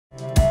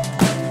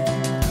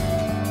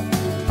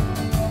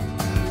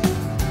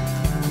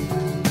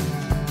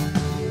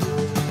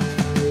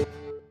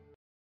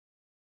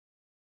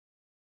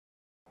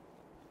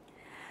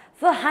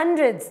For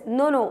hundreds,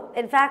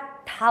 in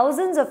fact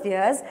thousands of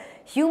years,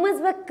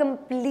 humans were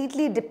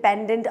completely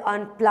dependent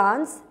on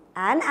plants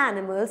and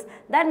animals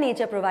that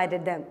nature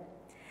provided them.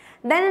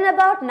 Then in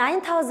about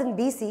 9000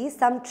 BC,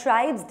 some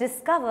tribes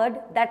discovered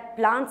that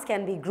plants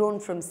can be grown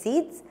from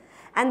seeds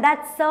and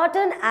that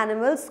certain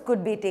animals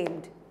could be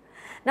tamed.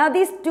 Now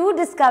these two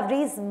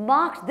discoveries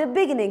marked the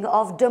beginning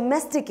of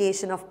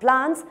domestication of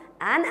plants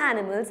and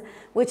animals,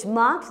 which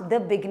marked the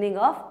beginning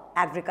of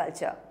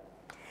agriculture.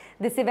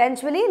 This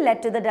eventually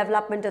led to the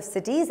development of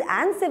cities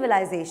and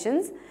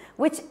civilizations,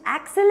 which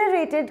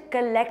accelerated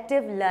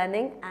collective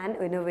learning and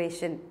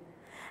innovation.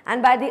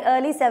 And by the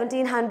early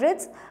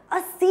 1700s,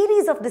 a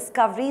series of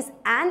discoveries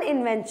and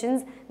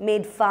inventions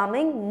made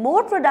farming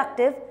more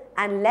productive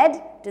and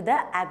led to the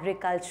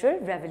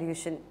agricultural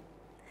revolution.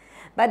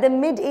 By the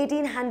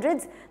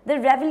mid-1800s, the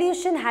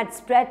revolution had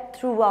spread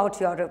throughout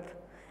Europe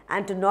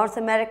and to North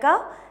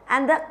America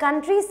and the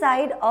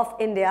countryside of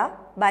India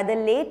by the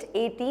late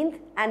 18th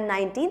and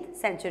 19th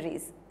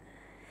centuries.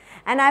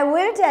 And I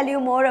will tell you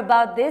more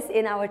about this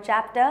in our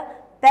chapter,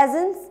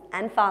 Peasants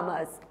and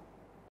Farmers.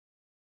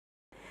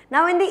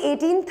 Now in the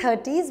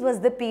 1830s was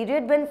the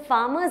period when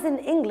farmers in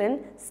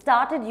England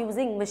started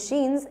using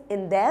machines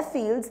in their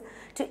fields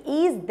to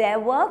ease their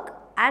work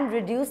and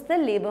reduce the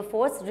labor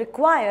force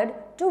required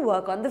to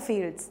work on the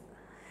fields.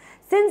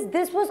 Since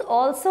this was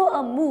also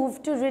a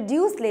move to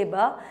reduce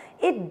labor,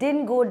 it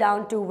didn't go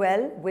down too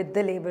well with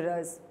the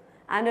laborers,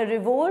 and a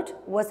revolt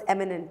was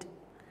imminent.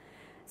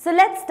 So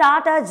let's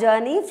start our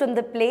journey from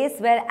the place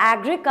where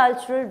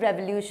agricultural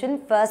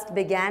revolution first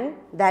began,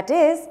 that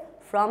is,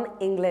 from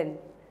England.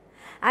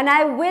 And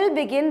I will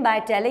begin by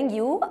telling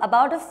you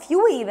about a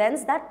few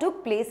events that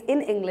took place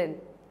in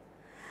England.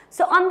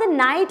 So on the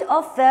night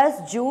of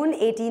 1st June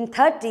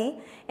 1830,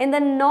 in the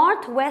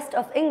northwest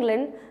of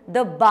England,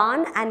 the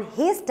barn and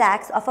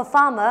haystacks of a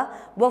farmer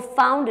were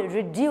found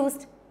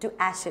reduced to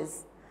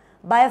ashes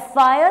by a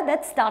fire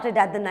that started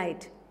at the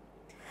night.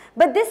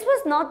 But this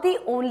was not the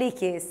only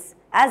case,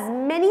 as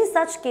many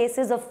such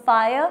cases of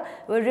fire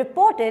were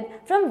reported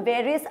from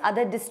various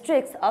other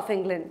districts of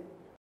England.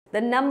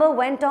 The number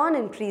went on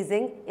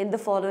increasing in the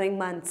following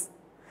months.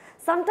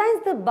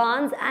 Sometimes the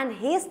barns and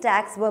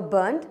haystacks were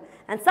burnt,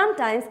 and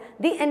sometimes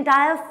the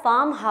entire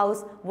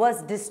farmhouse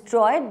was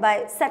destroyed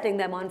by setting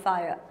them on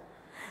fire.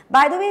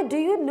 By the way, do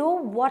you know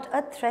what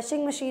a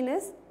threshing machine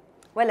is?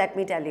 Well, let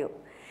me tell you.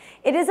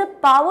 It is a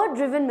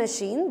power-driven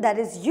machine that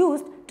is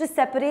used to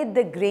separate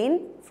the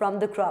grain from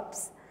the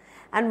crops.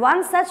 And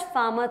one such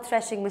farmer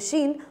threshing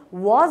machine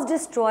was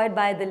destroyed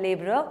by the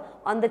labourer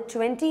on the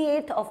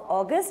 28th of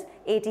August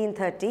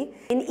 1830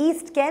 in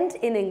East Kent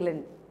in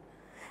England.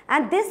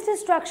 And this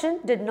destruction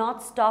did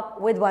not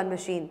stop with one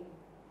machine,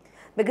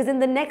 because in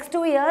the next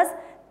 2 years,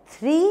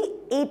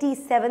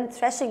 387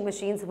 threshing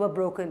machines were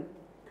broken.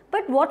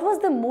 But what was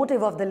the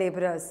motive of the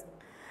labourers?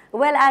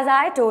 Well, as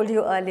I told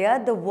you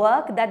earlier, the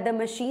work that the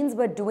machines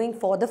were doing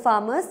for the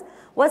farmers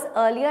was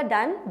earlier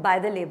done by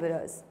the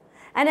labourers.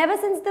 And ever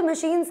since the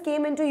machines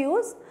came into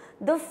use,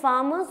 the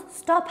farmers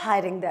stopped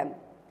hiring them.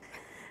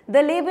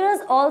 The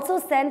labourers also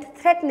sent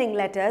threatening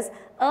letters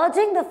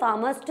urging the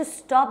farmers to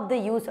stop the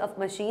use of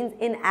machines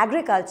in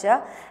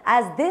agriculture,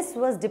 as this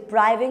was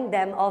depriving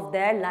them of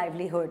their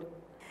livelihood.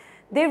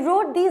 They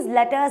wrote these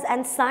letters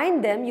and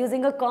signed them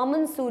using a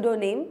common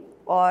pseudonym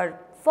or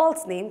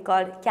false name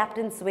called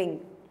Captain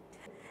Swing.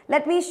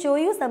 Let me show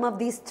you some of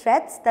these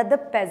threats that the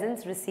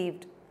peasants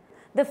received.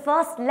 The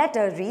first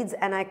letter reads,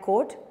 and I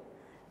quote,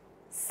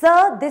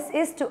 "Sir, this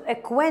is to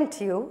acquaint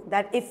you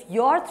that if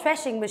your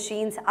threshing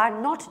machines are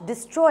not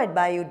destroyed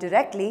by you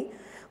directly,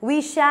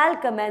 we shall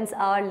commence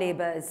our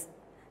labours.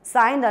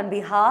 Signed on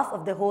behalf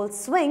of the whole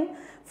swing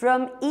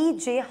from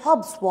E.J.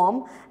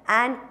 Hobsbawm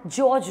and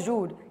George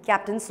Rood,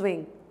 Captain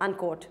Swing,"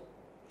 unquote.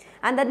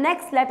 And the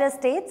next letter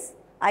states,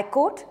 I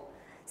quote,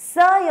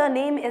 "Sir, your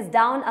name is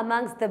down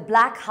amongst the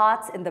black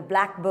hearts in the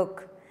black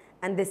book,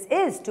 and this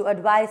is to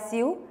advise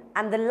you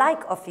and the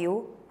like of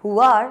you who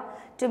are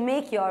to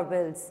make your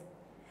wills.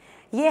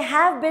 Ye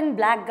have been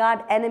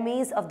blackguard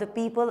enemies of the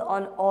people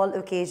on all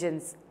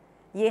occasions.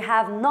 Ye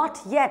have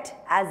not yet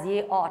as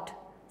ye ought.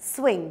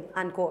 Swing,"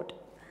 unquote.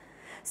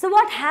 So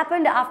what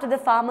happened after the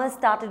farmers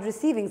started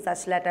receiving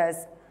such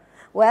letters?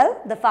 Well,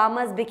 the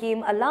farmers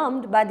became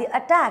alarmed by the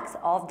attacks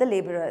of the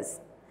labourers.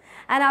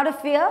 And out of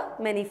fear,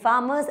 many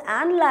farmers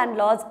and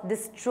landlords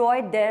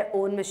destroyed their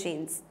own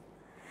machines.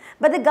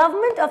 But the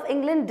government of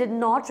England did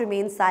not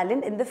remain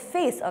silent in the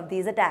face of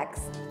these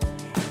attacks.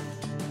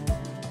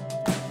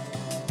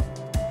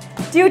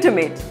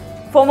 Tutormate.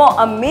 For more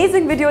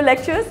amazing video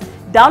lectures,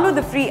 download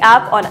the free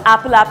app on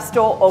Apple App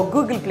Store or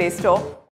Google Play Store,